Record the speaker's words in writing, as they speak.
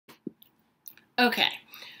Okay,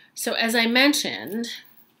 so as I mentioned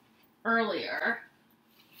earlier,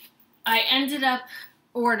 I ended up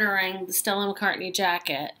ordering the Stella McCartney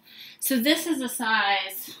jacket. So this is a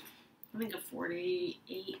size, I think a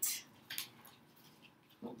 48.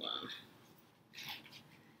 Hold on.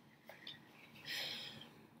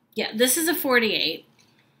 Yeah, this is a 48.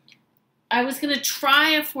 I was going to try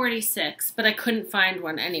a 46, but I couldn't find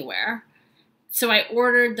one anywhere. So I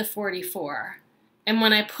ordered the 44. And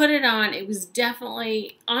when I put it on, it was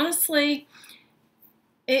definitely, honestly,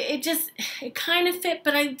 it kind of fit,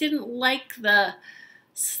 but I didn't like the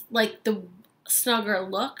snugger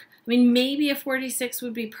look. I mean, maybe a 46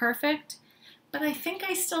 would be perfect, but I think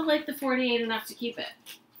I still like the 48 enough to keep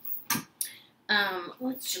it.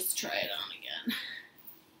 Let's just try it on again.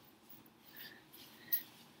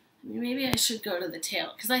 Maybe I should go to the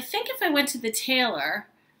tailor, because I think if I went to the tailor,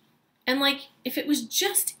 and like if it was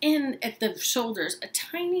just in at the shoulders a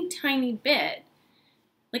tiny, tiny bit,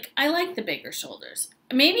 like I like the bigger shoulders.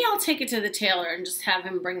 Maybe I'll take it to the tailor and just have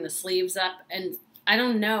him bring the sleeves up, and I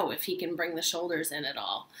don't know if he can bring the shoulders in at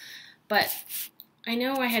all. But I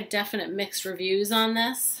know I had definite mixed reviews on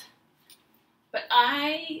this, but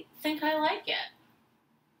I think I like it.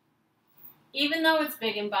 Even though it's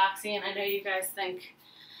big and boxy, and I know you guys think,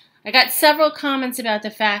 I got several comments about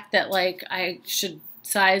the fact that like I should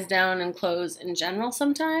size down in clothes in general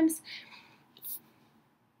sometimes.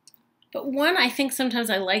 But one, I think sometimes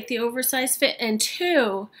I like the oversized fit, and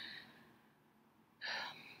two,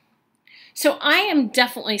 so I am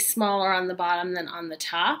definitely smaller on the bottom than on the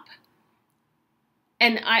top.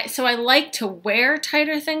 And so I like to wear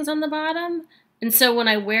tighter things on the bottom. And so when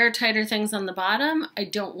I wear tighter things on the bottom, I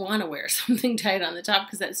don't want to wear something tight on the top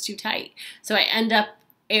because that's too tight. So I end up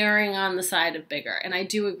erring on the side of bigger. And I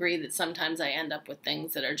do agree that sometimes I end up with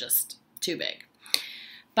things that are just too big.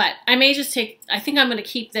 But I may just I think I'm going to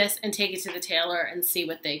keep this and take it to the tailor and see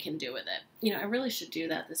what they can do with it. You know, I really should do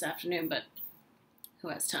that this afternoon, but who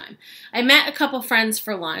has time? I met a couple friends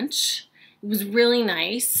for lunch. It was really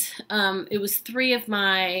nice. It was 3 of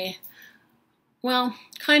my, well,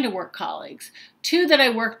 kind of work colleagues. 2 that I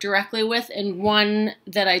work directly with and 1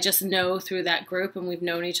 that I just know through that group, and we've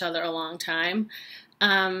known each other a long time.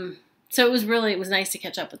 So it was nice to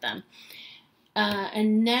catch up with them.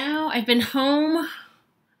 And now I've been home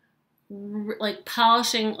like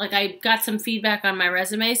polishing, like I got some feedback on my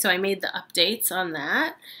resume, so I made the updates on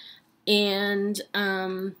that. And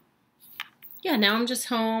yeah, now I'm just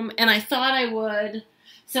home, and I thought I would.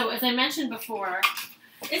 So as I mentioned before,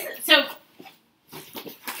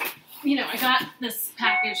 you know, I got this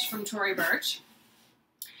package from Tory Burch.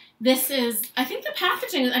 This is, I think the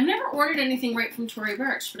packaging, I've never ordered anything right from Tory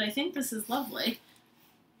Burch, but I think this is lovely.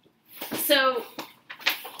 So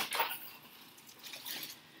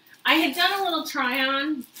I had done a little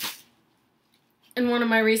try-on in one of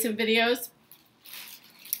my recent videos,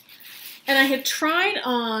 and I had tried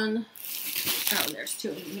on, oh, there's 2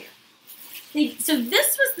 of them here. So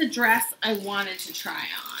this was the dress I wanted to try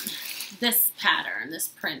on, this pattern, this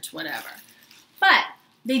print, whatever. But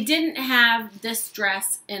they didn't have this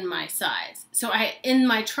dress in my size. So in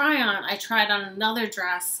my try-on, I tried on another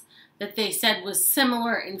dress that they said was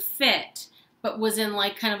similar in fit, but was in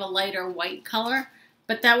like kind of a lighter white color.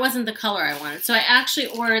 But that wasn't the color I wanted. So I actually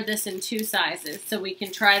ordered this in 2 sizes so we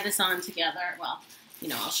can try this on together. Well, you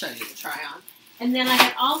know, I'll show you the try on. And then I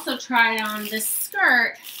had also tried on this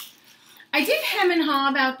skirt. I did hem and haw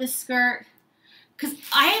about this skirt because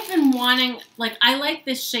I have been wanting, like, I like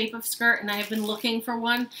this shape of skirt and I have been looking for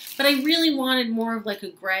one, but I really wanted more of like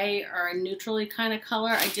a gray or a neutrally kind of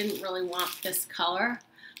color. I didn't really want this color.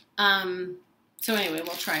 So anyway,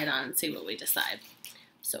 we'll try it on and see what we decide.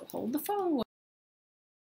 So hold the phone.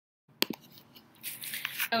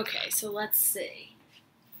 Okay, so let's see.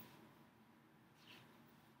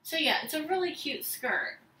 So yeah, it's a really cute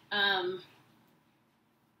skirt. I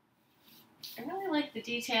really like the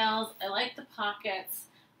details. I like the pockets.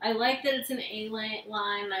 I like that it's an A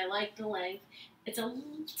line. I like the length. It's a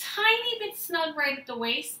tiny bit snug right at the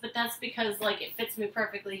waist, but that's because like it fits me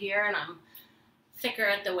perfectly here, and I'm thicker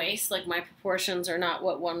at the waist. Like my proportions are not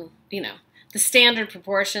what one, you know, the standard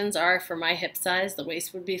proportions are for my hip size. The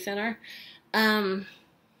waist would be thinner.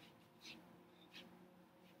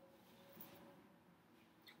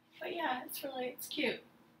 But yeah, it's cute.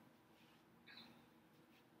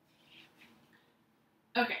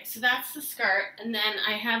 Okay, so that's the skirt, and then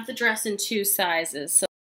I have the dress in 2 sizes. So,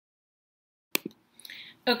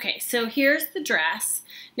 okay, so here's the dress.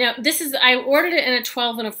 Now, I ordered it in a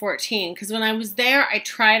 12 and a 14, because when I was there, I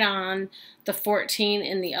tried on the 14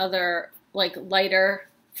 in the other, like, lighter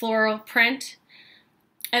floral print,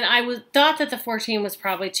 and I thought that the 14 was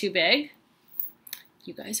probably too big.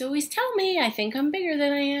 you guys always tell me I think I'm bigger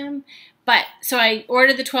than I am. But, so I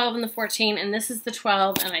ordered the 12 and the 14, and this is the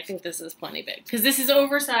 12, and I think this is plenty big. Because this is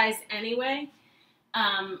oversized anyway.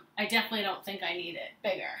 I definitely don't think I need it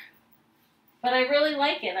bigger. But I really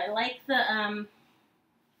like it. I like the,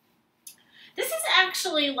 this is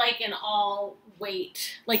actually like an all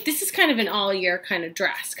weight, like this is kind of an all year kind of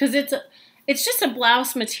dress. Because it's just a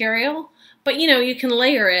blouse material, but you know, you can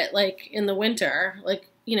layer it like in the winter, like,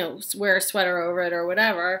 you know, wear a sweater over it or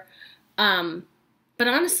whatever. But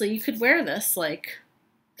honestly, you could wear this like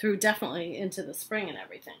through definitely into the spring and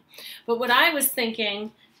everything. But what I was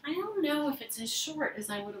thinking, I don't know if it's as short as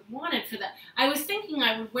I would have wanted for that. I was thinking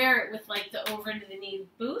I would wear it with like the over to the knee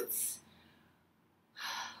boots.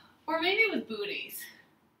 Or maybe with booties.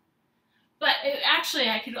 But actually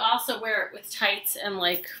I could also wear it with tights and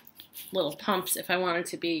like little pumps if I wanted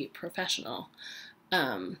to be professional.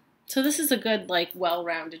 So this is a good, like,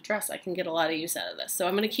 well-rounded dress. I can get a lot of use out of this. So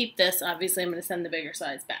I'm going to keep this. Obviously, I'm going to send the bigger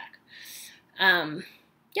size back.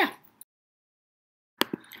 Yeah.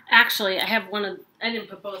 Actually, I have one of, I didn't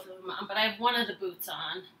put both of them on, but I have one of the boots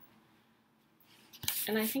on.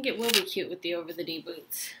 And I think it will be cute with the over-the-knee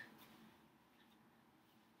boots.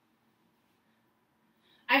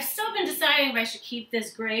 I've still been deciding if I should keep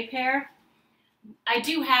this gray pair. I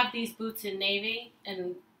do have these boots in navy,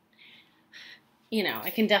 and you know, I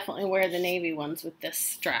can definitely wear the navy ones with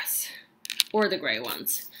this dress, or the gray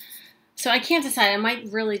ones. So I can't decide. I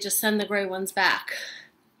might really just send the gray ones back.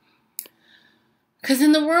 Because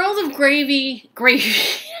in the world of gravy,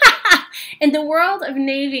 in the world of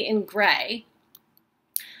navy and gray,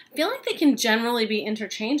 I feel like they can generally be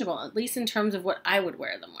interchangeable, at least in terms of what I would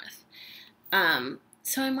wear them with.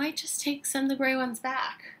 So I might just send the gray ones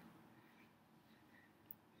back.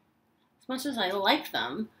 As much as I like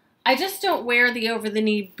them, I just don't wear the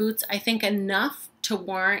over-the-knee boots, I think, enough to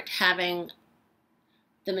warrant having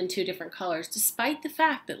them in two different colors, despite the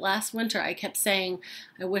fact that last winter I kept saying,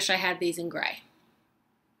 I wish I had these in gray.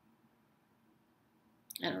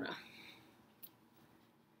 I don't know.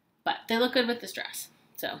 But they look good with this dress,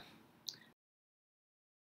 so.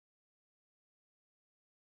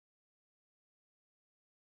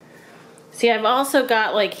 See, I've also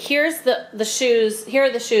got, like, here's the shoes, here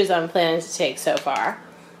are the shoes I'm planning to take so far.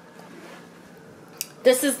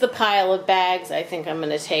 This is the pile of bags I think I'm going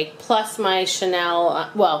to take, plus my Chanel,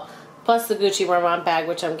 well, plus the Gucci Vermont bag,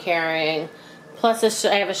 which I'm carrying, plus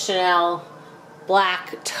I have a Chanel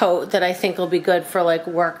black tote that I think will be good for, like,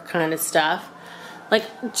 work kind of stuff.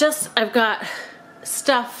 Like, just, I've got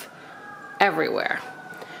stuff everywhere.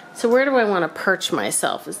 So where do I want to perch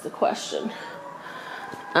myself is the question.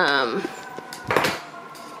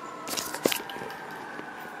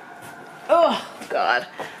 Oh, God.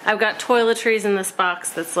 I've got toiletries in this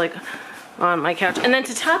box that's, like, on my couch. And then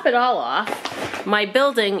to top it all off, my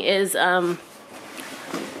building is,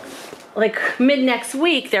 like, mid-next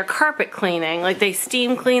week, they're carpet cleaning. Like, they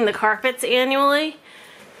steam clean the carpets annually.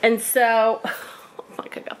 And so, oh,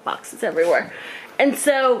 like, I got boxes everywhere. And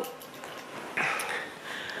so,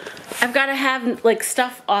 I've got to have, like,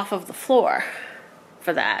 stuff off of the floor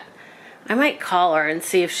for that. I might call her and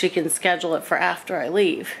see if she can schedule it for after I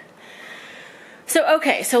leave. So,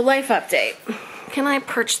 okay, so life update. Can I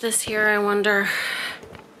perch this here, I wonder?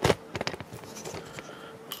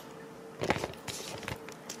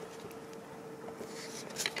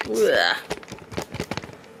 Ugh.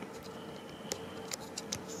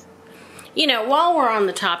 You know, while we're on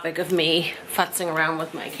the topic of me futzing around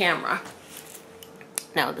with my camera.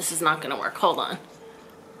 No, this is not going to work. Hold on.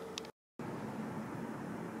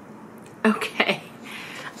 Okay.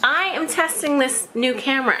 I am testing this new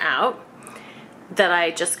camera out that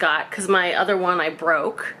I just got because my other one I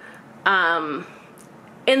broke.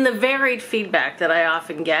 In the varied feedback that I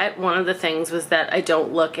often get, one of the things was that I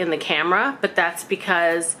don't look in the camera, but that's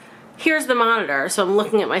because here's the monitor, so I'm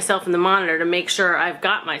looking at myself in the monitor to make sure I've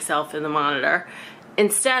got myself in the monitor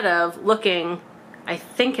instead of looking, I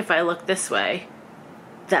think if I look this way,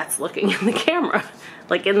 that's looking in the camera,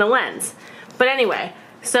 like in the lens. But anyway,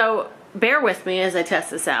 so bear with me as I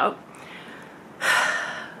test this out.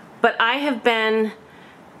 But I have been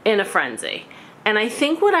in a frenzy. And I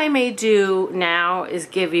think what I may do now is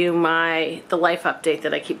give you the life update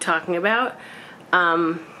that I keep talking about.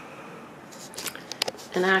 And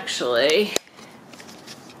actually,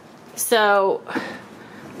 so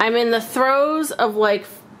I'm in the throes of like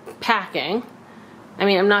packing. I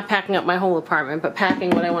mean, I'm not packing up my whole apartment, but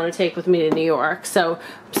packing what I want to take with me to New York. So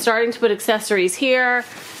I'm starting to put accessories here.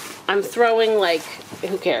 I'm throwing, like,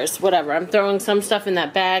 who cares, whatever. I'm throwing some stuff in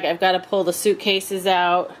that bag. I've got to pull the suitcases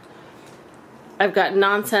out. I've got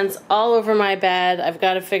nonsense all over my bed. I've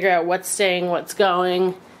got to figure out what's staying, what's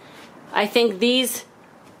going. I think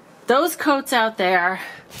those coats out there,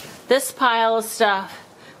 this pile of stuff,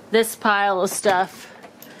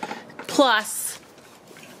 plus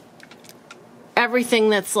everything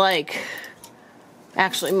that's like,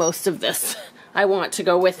 actually most of this I want to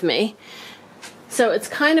go with me. So it's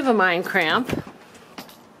kind of a mind cramp.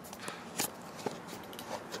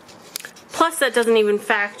 Plus that doesn't even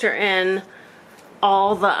factor in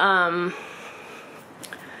all the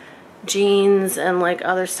jeans and like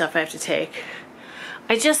other stuff I have to take.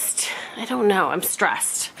 I don't know, I'm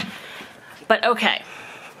stressed. But okay.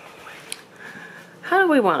 How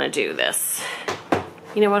do we want to do this?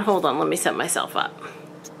 You know what, hold on, let me set myself up.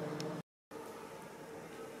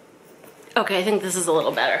 Okay, I think this is a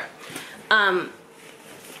little better.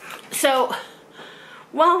 So,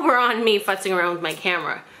 while we're on me futzing around with my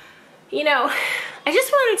camera, you know, I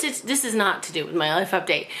just wanted to, this is not to do with my life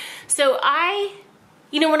update. So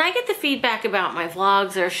you know, when I get the feedback about my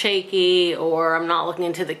vlogs are shaky or I'm not looking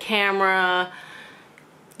into the camera,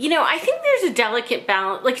 you know, I think there's a delicate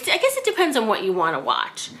balance. Like, I guess it depends on what you want to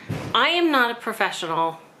watch. I am not a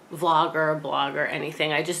professional vlogger, blogger,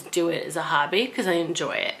 anything. I just do it as a hobby because I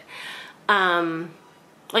enjoy it.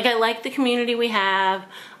 Like, I like the community we have.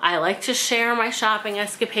 I like to share my shopping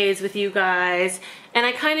escapades with you guys. And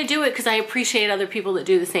I kind of do it because I appreciate other people that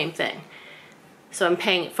do the same thing. So I'm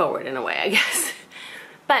paying it forward in a way, I guess.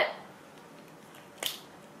 But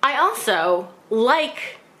I also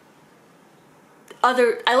like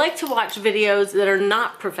I like to watch videos that are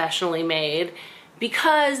not professionally made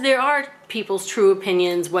because there are people's true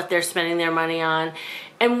opinions, what they're spending their money on.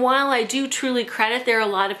 And while I do truly credit, there are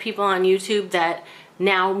a lot of people on YouTube that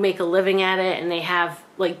now make a living at it and they have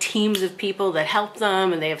like teams of people that help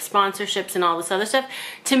them and they have sponsorships and all this other stuff.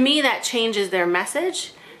 To me, that changes their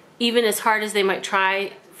message, even as hard as they might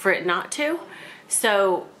try for it not to.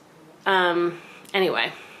 So,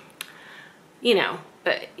 anyway, you know,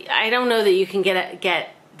 I don't know that you can get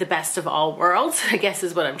the best of all worlds, I guess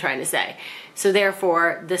is what I'm trying to say. So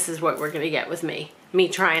therefore, this is what we're going to get with me. Me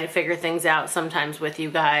trying to figure things out, sometimes with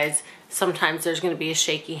you guys. Sometimes there's going to be a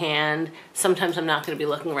shaky hand. Sometimes I'm not going to be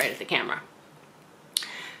looking right at the camera.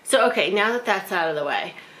 So, okay, now that that's out of the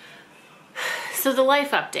way. So the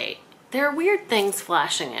life update. There are weird things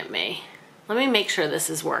flashing at me. Let me make sure this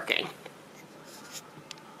is working.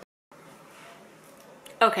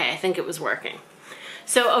 Okay, I think it was working.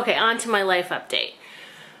 So, okay, on to my life update.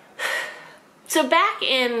 So back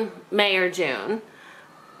in May or June,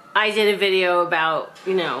 I did a video about,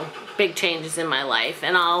 you know, big changes in my life,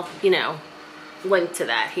 and I'll, you know, link to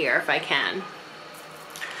that here if I can.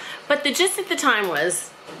 But the gist at the time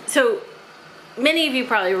was, so many of you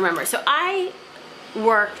probably remember, so I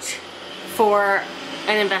worked for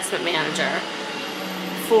an investment manager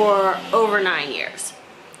for over 9 years.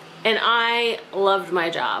 And I loved my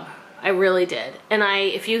job. I really did. And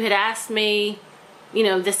if you had asked me, you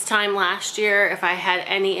know, this time last year, if I had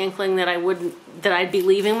any inkling that I'd be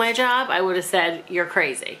leaving my job, I would have said, you're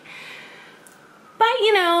crazy. But,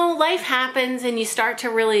 you know, life happens and you start to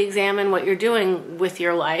really examine what you're doing with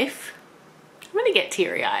your life. I'm gonna get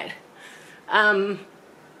teary-eyed. And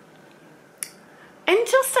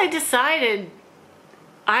just I decided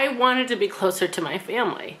I wanted to be closer to my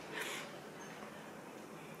family.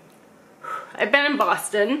 I've been in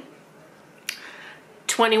Boston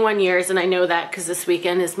 21 years, and I know that because this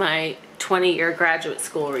weekend is my 20-year graduate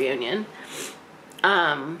school reunion.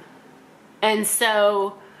 And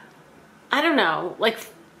so, I don't know, like,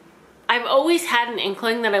 I've always had an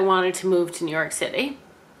inkling that I wanted to move to New York City,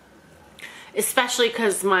 especially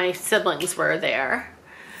because my siblings were there.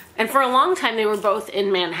 And for a long time, they were both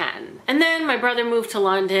in Manhattan. And then my brother moved to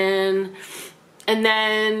London, and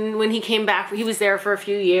then when he came back, he was there for a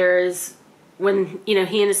few years. When, you know,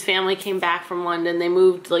 he and his family came back from London, they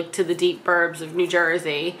moved like to the deep burbs of New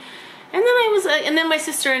Jersey. And then my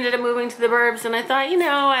sister ended up moving to the burbs, and I thought, you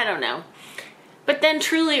know, I don't know. But then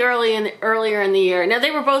truly earlier in the year, now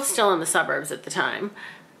they were both still in the suburbs at the time,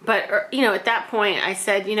 but, you know, at that point I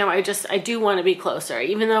said, you know, I do want to be closer.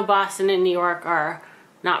 Even though Boston and New York are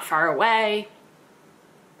not far away,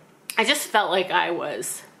 I just felt like I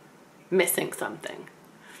was missing something.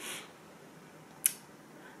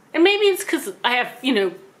 And maybe it's because I have, you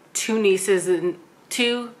know, two nieces and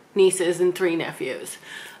 3 nephews.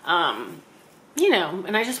 You know,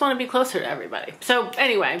 and I just want to be closer to everybody. So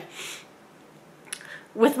anyway,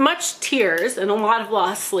 with much tears and a lot of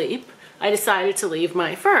lost sleep, I decided to leave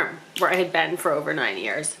my firm where I had been for over 9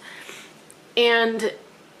 years. And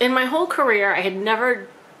in my whole career, I had never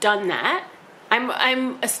done that.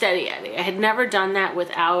 I'm a steady Eddie. I had never done that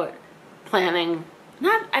without planning,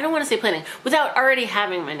 I don't want to say planning, without already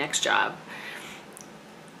having my next job.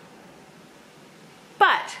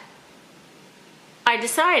 But I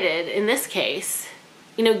decided in this case,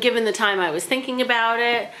 you know, given the time I was thinking about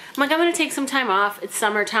it, I'm like, I'm going to take some time off. It's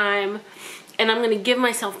summertime, and I'm going to give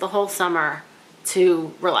myself the whole summer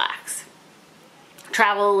to relax.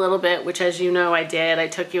 Travel a little bit, which, as you know, I did. I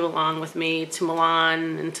took you along with me to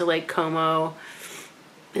Milan and to Lake Como,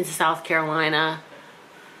 into South Carolina.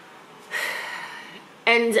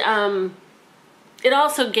 And it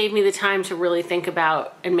also gave me the time to really think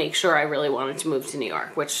about and make sure I really wanted to move to New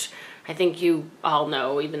York, which I think you all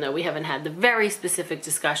know, even though we haven't had the very specific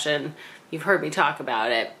discussion, you've heard me talk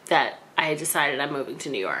about it, that I had decided I'm moving to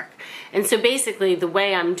New York. And so basically the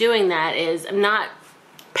way I'm doing that is I'm not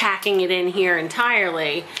packing it in here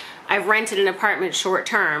entirely. I've rented an apartment short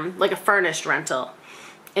term, like a furnished rental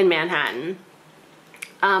in Manhattan.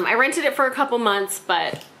 I rented it for a couple months,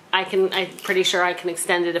 but I'm pretty sure I can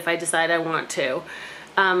extend it if I decide I want to.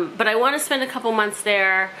 But I want to spend a couple months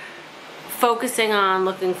there focusing on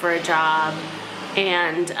looking for a job,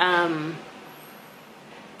 and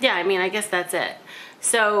yeah, I mean, I guess that's it.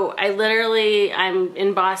 So I'm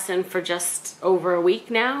in Boston for just over a week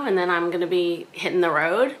now, and then I'm going to be hitting the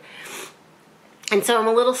road. And so I'm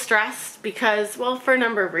a little stressed because, well, for a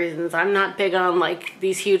number of reasons. I'm not big on like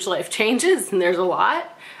these huge life changes, and there's a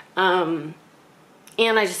lot. And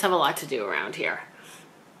I just have a lot to do around here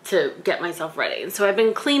to get myself ready. And so I've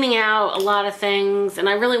been cleaning out a lot of things, and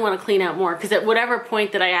I really want to clean out more, because at whatever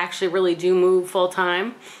point that I actually really do move full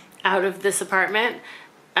time out of this apartment,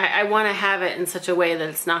 I want to have it in such a way that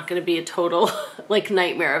it's not going to be a total like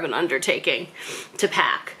nightmare of an undertaking to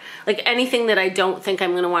pack. Like anything that I don't think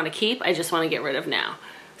I'm going to want to keep, I just want to get rid of now.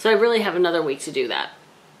 So I really have another week to do that.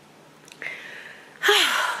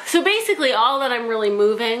 So basically all that I'm really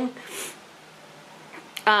moving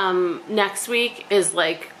next week is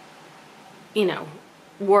like, you know,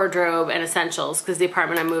 wardrobe and essentials, because the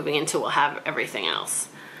apartment I'm moving into will have everything else.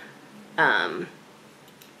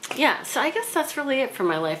 Yeah, so I guess that's really it for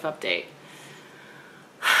my life update.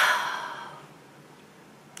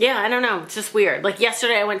 Yeah, I don't know, it's just weird. Like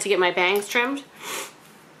yesterday I went to get my bangs trimmed,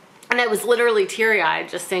 and I was literally teary-eyed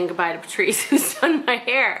just saying goodbye to Patrice, who's done my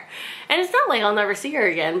hair. And it's not like I'll never see her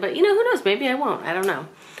again, but you know, who knows, maybe I won't, I don't know.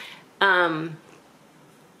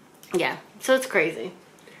 Yeah, so it's crazy.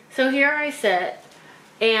 So here I sit,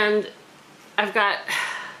 and I've got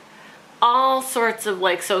all sorts of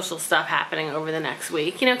like social stuff happening over the next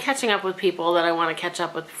week. You know, catching up with people that I want to catch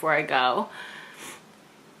up with before I go.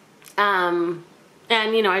 And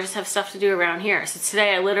you know, I just have stuff to do around here. So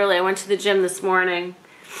today I went to the gym this morning.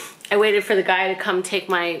 I waited for the guy to come take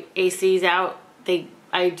my ACs out.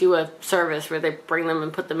 I do a service where they bring them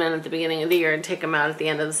and put them in at the beginning of the year and take them out at the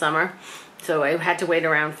end of the summer. So I had to wait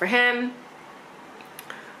around for him.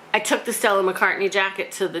 I took the Stella McCartney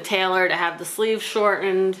jacket to the tailor to have the sleeves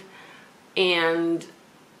shortened, and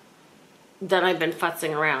then I've been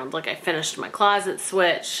futzing around. Like I finished my closet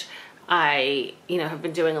switch. I, you know, have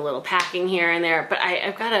been doing a little packing here and there, but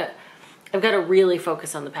I've got to really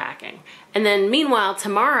focus on the packing. And then meanwhile,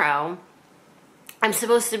 tomorrow, I'm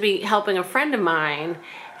supposed to be helping a friend of mine.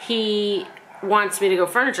 He wants me to go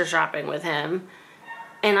furniture shopping with him.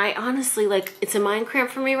 And I honestly, like, it's a mind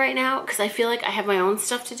cramp for me right now, because I feel like I have my own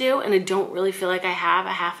stuff to do, and I don't really feel like I have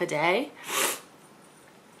a half a day.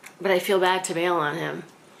 But I feel bad to bail on him.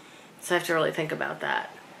 So I have to really think about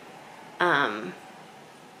that.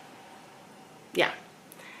 Yeah.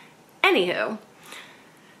 Anywho,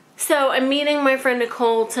 so I'm meeting my friend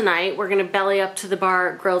Nicole tonight. We're going to belly up to the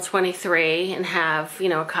bar at Grill 23 and have, you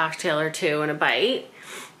know, a cocktail or two and a bite.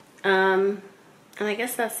 And I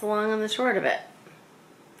guess that's the long and the short of it.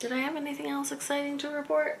 Did I have anything else exciting to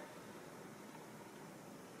report?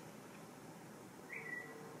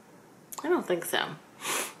 I don't think so.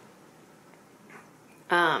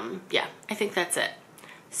 Yeah, I think that's it.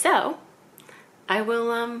 So, I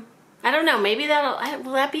will, I don't know, maybe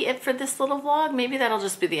will that be it for this little vlog? Maybe that'll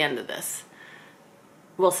just be the end of this.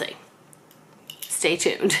 We'll see. Stay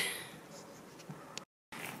tuned.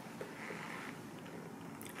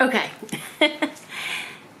 Okay.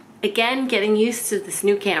 Again, getting used to this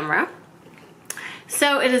new camera.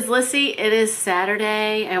 So it is Lissy, it is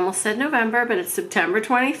Saturday, I almost said November, but it's September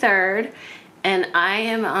 23rd, and I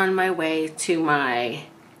am on my way to my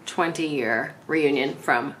 20-year reunion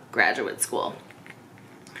from graduate school.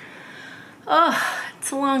 Oh,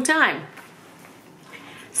 it's a long time.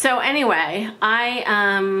 So anyway,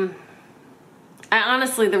 I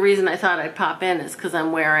honestly, the reason I thought I'd pop in is because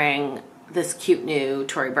I'm wearing this cute new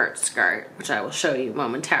Tory Burch skirt, which I will show you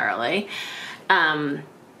momentarily.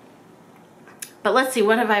 But let's see,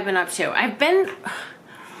 what have I been up to? I've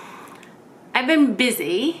been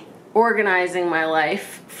busy organizing my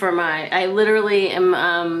life for I literally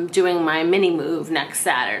am doing my mini move next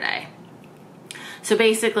Saturday. So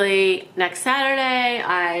basically, next Saturday,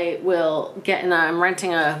 I will I'm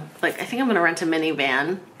renting I think I'm gonna rent a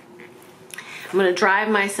minivan. I'm gonna drive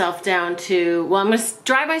myself down to, I'm gonna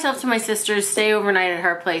drive myself to my sister's, stay overnight at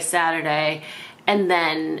her place Saturday, and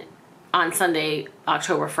then on Sunday,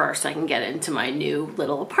 October 1st, I can get into my new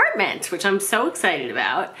little apartment, which I'm so excited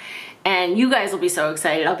about. And you guys will be so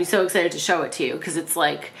excited. I'll be so excited to show it to you, because it's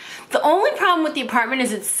like, the only problem with the apartment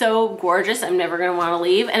is it's so gorgeous, I'm never gonna wanna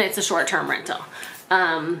leave, and it's a short-term rental.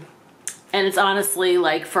 And it's honestly,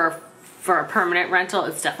 like, for a permanent rental,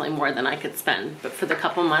 it's definitely more than I could spend. But for the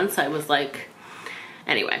couple months, I was like,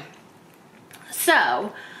 anyway.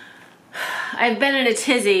 So, I've been in a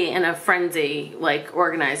tizzy and a frenzy, like,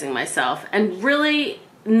 organizing myself, and really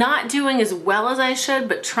not doing as well as I should,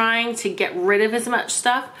 but trying to get rid of as much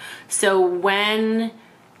stuff. So when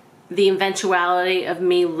the eventuality of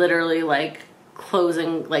me literally, like,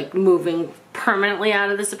 closing, like, moving permanently out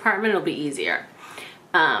of this apartment, it'll be easier.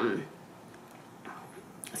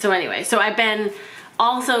 So anyway, so I've been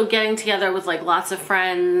also getting together with, like, lots of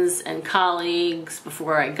friends and colleagues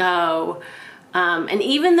before I go. And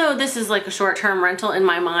even though this is like a short-term rental, in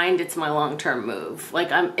my mind, it's my long-term move.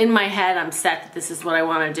 Like, in my head, I'm set that this is what I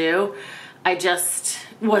want to do. I just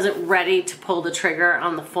wasn't ready to pull the trigger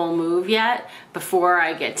on the full move yet before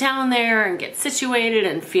I get down there and get situated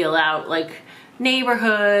and feel out, like,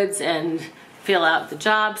 neighborhoods and feel out the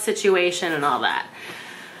job situation and all that.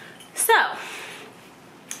 So,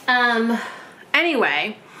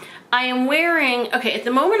 anyway, I am wearing, okay, at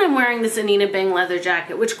the moment I'm wearing this Anina Bing leather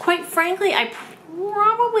jacket, which quite frankly, I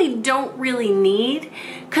probably don't really need,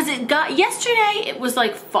 because yesterday it was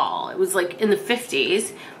like fall. It was like in the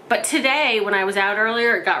 50s, but today when I was out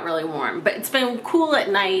earlier, it got really warm. But it's been cool at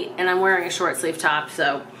night, and I'm wearing a short sleeve top,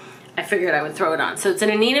 so I figured I would throw it on. So it's an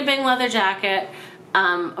Anina Bing leather jacket,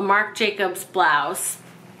 a Marc Jacobs blouse,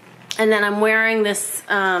 and then I'm wearing this,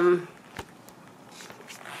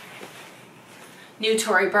 new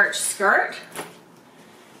Tory Burch skirt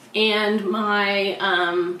and my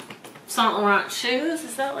Saint Laurent shoes.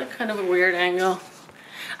 Is that like kind of a weird angle?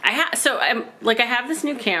 I have this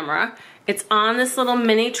new camera. It's on this little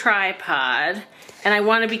mini tripod, and I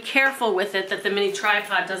want to be careful with it that the mini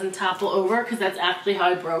tripod doesn't topple over, because that's actually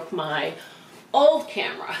how I broke my old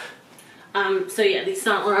camera. So yeah, these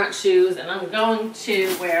Saint Laurent shoes, and I'm going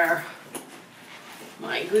to wear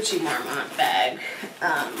my Gucci Marmont bag.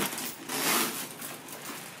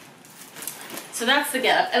 So that's the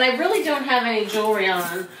getup, and I really don't have any jewelry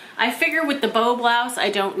on. I figure with the bow blouse, I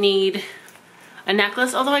don't need a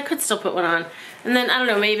necklace, although I could still put one on. And then, I don't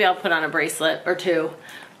know, maybe I'll put on a bracelet or two.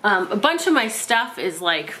 A bunch of my stuff is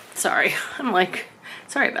like, sorry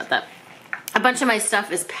about that. A bunch of my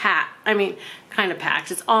stuff is packed. I mean, kind of packed.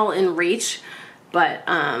 It's all in reach, but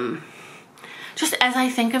just as I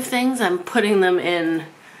think of things, I'm putting them in,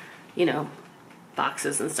 you know,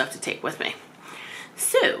 boxes and stuff to take with me.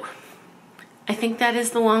 So, I think that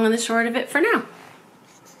is the long and the short of it for now.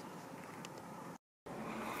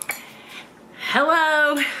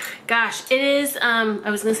 Hello. Gosh, it is, I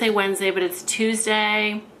was gonna say Wednesday, but it's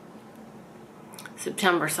Tuesday,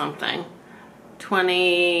 September something.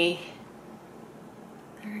 30,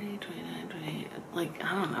 29, 28, like,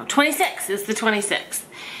 I don't know. 26, it's the 26th.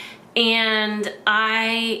 And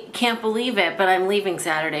I can't believe it, but I'm leaving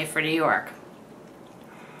Saturday for New York.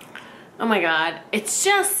 Oh my God, it's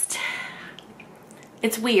just,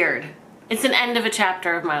 it's weird. It's an end of a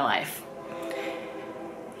chapter of my life.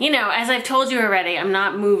 You know, as I've told you already, I'm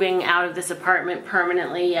not moving out of this apartment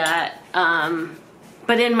permanently yet.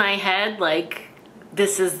 But in my head, like,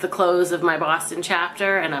 this is the close of my Boston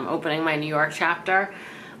chapter and I'm opening my New York chapter.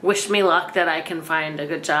 Wish me luck that I can find a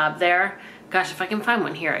good job there. Gosh, if I can find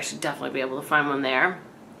one here, I should definitely be able to find one there.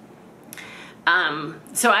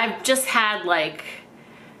 So I've just had, like,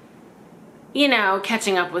 you know,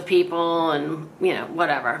 catching up with people and, you know,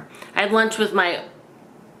 whatever. I had lunch with my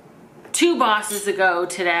two bosses ago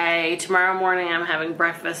today. Tomorrow morning I'm having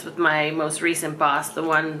breakfast with my most recent boss, the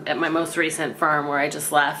one at my most recent firm where I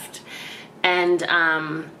just left. And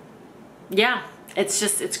yeah,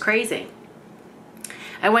 it's crazy.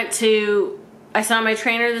 I saw my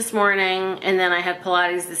trainer this morning, and then I had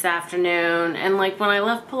Pilates this afternoon. And like when I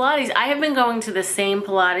left Pilates, I have been going to the same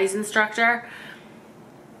Pilates instructor,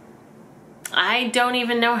 I don't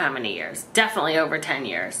even know how many years, definitely over 10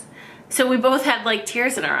 years. So we both had like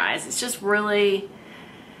tears in our eyes. It's just really,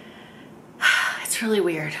 it's really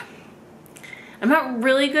weird. I'm not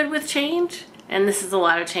really good with change, and this is a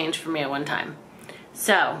lot of change for me at one time.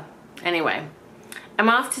 So, anyway, I'm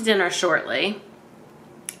off to dinner shortly,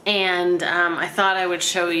 and I thought I would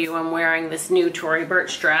show you I'm wearing this new Tory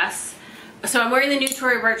Burch dress. So I'm wearing the new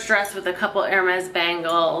Tory Burch dress with a couple Hermes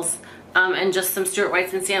bangles and just some Stuart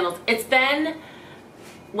Weitzman sandals. It's been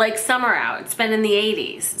like summer out. It's been in the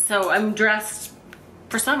 80s, so I'm dressed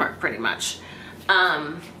for summer pretty much.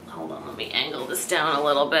 Hold on, let me angle this down a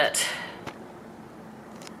little bit.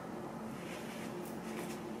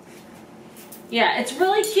 Yeah, it's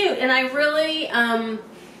really cute, and I really,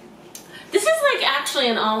 this is like actually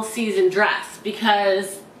an all-season dress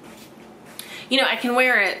because, you know, I can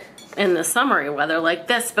wear it in the summery weather like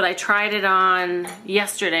this, but I tried it on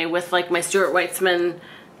yesterday with like my Stuart Weitzman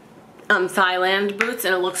Thailand boots,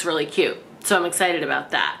 and it looks really cute. So I'm excited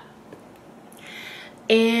about that.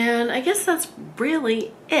 And I guess that's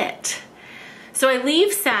really it. So I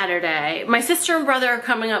leave Saturday. My sister and brother are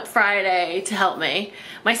coming up Friday to help me.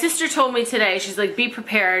 My sister told me today, she's like, be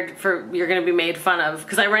prepared for, you're gonna be made fun of,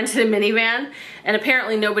 because I rented a minivan, and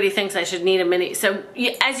apparently nobody thinks I should need a mini. So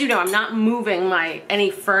as you know, I'm not moving any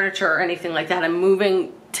furniture or anything like that. I'm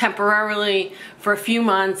moving temporarily for a few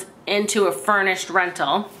months into a furnished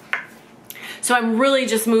rental. So I'm really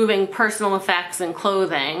just moving personal effects and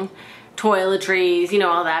clothing, toiletries, you know,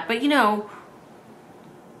 all that. But you know,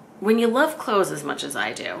 when you love clothes as much as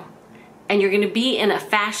I do, and you're gonna be in a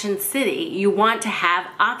fashion city, you want to have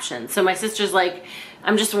options. So my sister's like,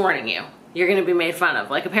 I'm just warning you, you're gonna be made fun of.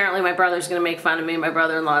 Like apparently my brother's gonna make fun of me, my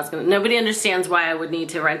brother-in-law is gonna, nobody understands why I would need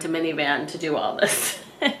to rent a minivan to do all this.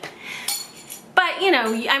 But you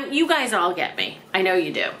know, you guys all get me. I know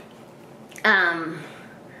you do.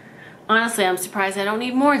 Honestly, I'm surprised I don't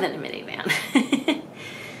need more than a minivan.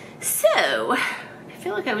 So, I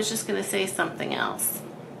feel like I was just gonna say something else,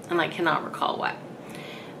 and I cannot recall what.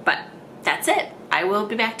 But that's it. I will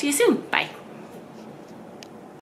be back to you soon. Bye.